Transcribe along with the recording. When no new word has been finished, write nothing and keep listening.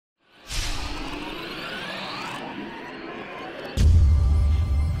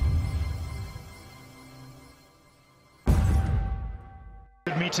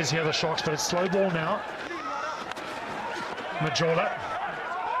Good meters here, the Sharks, but it's slow ball now. Majola.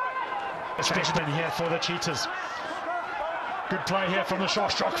 Especially here for the Cheetahs. Good play here from the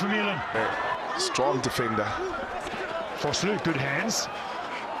Sharks. Jock Vermeulen. Strong defender. Vosloo, good hands.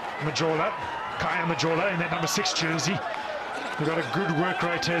 Majola. Khaya Majola in that number 6 jersey. We've got a good work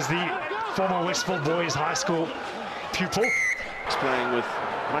rate as the former Westville Boys High School pupil. He's playing with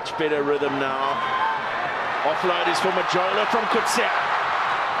much better rhythm now. Offload is for Majola from Khaya.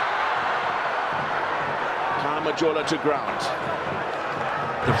 Khaya Majola to ground.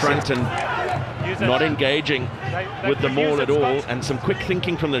 The front and not engaging with the maul at all, and some quick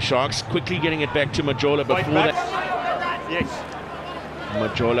thinking from the Sharks, quickly getting it back to Majola before that. Yes.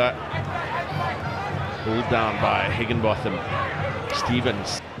 Majola pulled down by Higginbotham.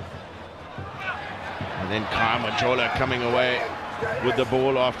 Stevens. And then Khaya Majola coming away with the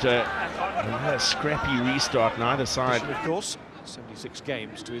ball after a scrappy restart on either side. Of course, 76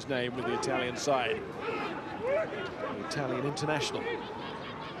 games to his name with the Italian side. The Italian international.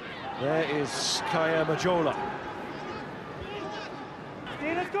 There is Khaya Majola.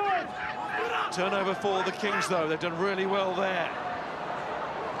 Turnover for the Kings, though. They've done really well there.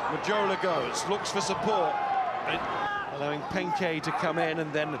 Majola goes, looks for support, allowing Penke to come in,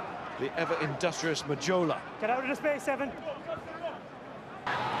 and then the ever-industrious Majola. Get out of the space, Evan.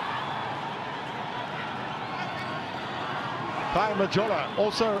 Khaya Majola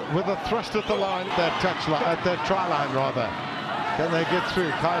also with a thrust at the line, that touch line, at the try line rather. Can they get through?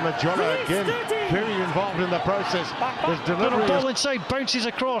 Khaya Majola again, very involved in the process. His delivery ball inside, bounces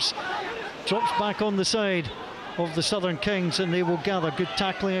across, drops back on the side of the Southern Kings, and they will gather. Good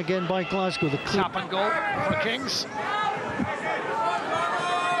tackling again by Glasgow. The tap and goal for Kings.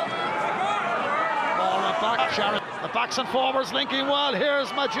 Ball at back. Sharon. The backs and forwards linking well. Here's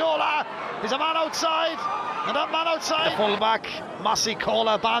Majola. He's a man outside, and that man outside. The fullback,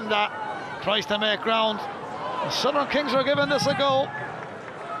 Masikola Banda, tries to make ground. The Southern Kings are giving this a go.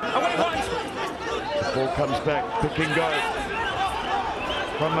 Ball comes back, pick and go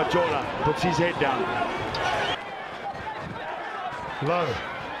from Majola, puts his head down. Lowe.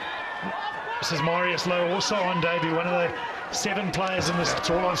 This is Marius Lowe, also on debut, one of the 7 players in this. It's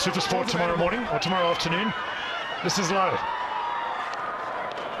all on Supersport tomorrow morning, or tomorrow afternoon. This is Lowe.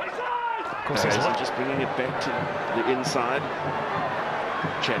 Of course, he's just bringing it back to the inside.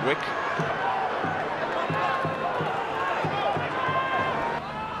 Chadwick.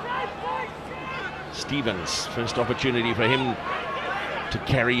 Stevens, first opportunity for him to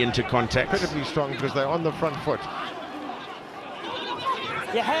carry into contact. incredibly strong because they're on the front foot.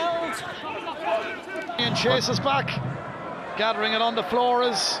 You held. And chases back. Gathering it on the floor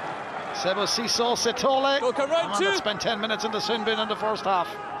is Sebo Siso Setole. That spent 10 minutes in the sin bin in the first half.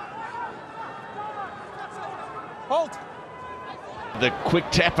 Hold. The quick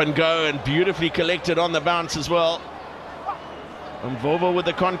tap and go, and beautifully collected on the bounce as well. And Vovo with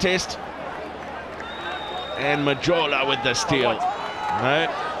the contest. And Majola with the steal. No.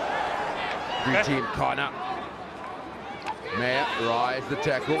 Green team corner. Mayer rise the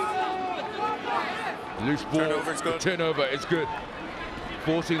tackle. Loose ball. Turnover is good.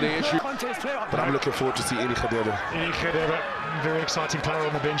 Forcing the issue. But I'm looking forward to see Eli Khadebe. Eli Khadebe, very exciting player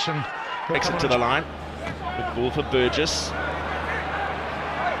on the bench. And exit to the line. Good ball for Burgess.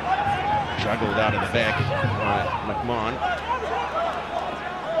 Juggled out of the back by McMahon.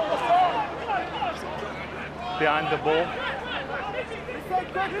 Behind the ball.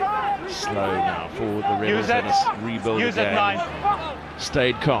 Slow now for the Rebels in this rebuild game.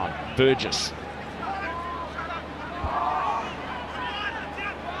 Stayed calm. Burgess.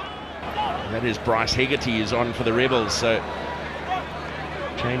 That is Bryce Hegarty is on for the Rebels, so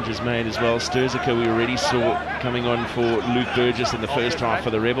changes made as well. Sturzica we already saw coming on for Luke Burgess in the first half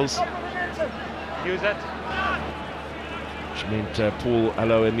for the Rebels. Use it. Which meant Paul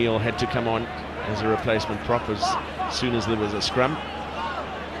Allo-Emile had to come on as a replacement prop as soon as there was a scrum.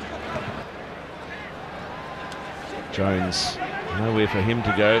 Jones, nowhere for him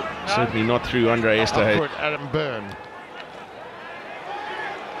to go. Certainly not through Andre Esterhuizen. Adam Byrne.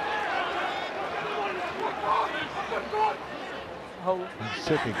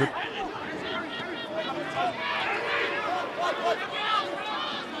 Certainly good.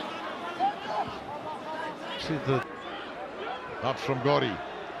 See the up from Gori.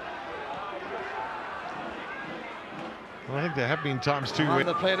 Well, I think there have been times too where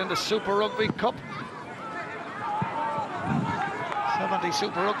they played in the Super Rugby Cup. 70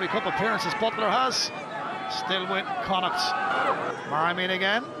 Super Rugby Cup appearances Butler has. Still with Connacht. Marmin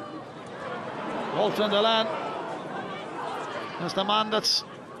again. Walton Delan. There's the man that's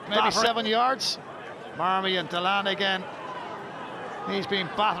maybe 7 yards. Marmy and Delan again. He's been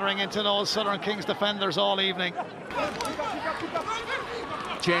battering into those Southern Kings defenders all evening.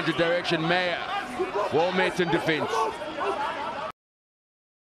 Change of direction, Mayer. Well met in defence.